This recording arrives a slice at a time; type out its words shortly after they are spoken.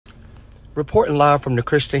Reporting live from the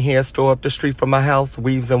Christian hair store up the street from my house,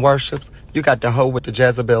 weaves and worships. You got the hoe with the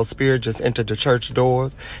Jezebel spirit just entered the church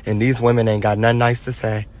doors, and these women ain't got nothing nice to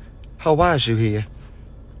say. Ho, why is you here?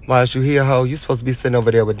 Why is you here, ho? You supposed to be sitting over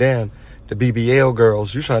there with them, the BBL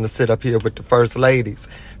girls. You trying to sit up here with the first ladies.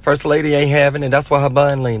 First lady ain't having it. That's why her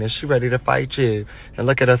bun leaning. She ready to fight you. And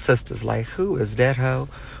look at her sisters like, who is that hoe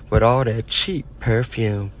with all that cheap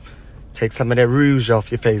perfume? Take some of that rouge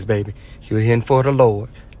off your face, baby. You're in for the Lord.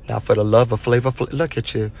 Not for the love of flavor. Look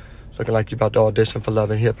at you. Looking like you about to audition for Love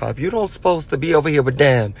and Hip Hop. You don't supposed to be over here with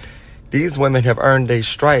them. These women have earned their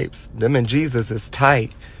stripes. Them and Jesus is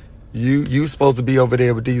tight. You supposed to be over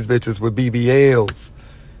there with these bitches with BBLs.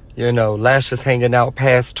 You know, lashes hanging out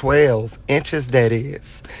past 12 inches, that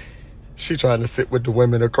is. She trying to sit with the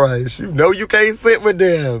women of Christ. You know you can't sit with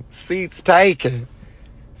them. Seats taken.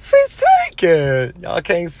 Seats taken. Y'all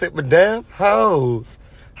can't sit with them. Hoes.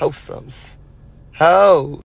 Hoesomes. Hoes.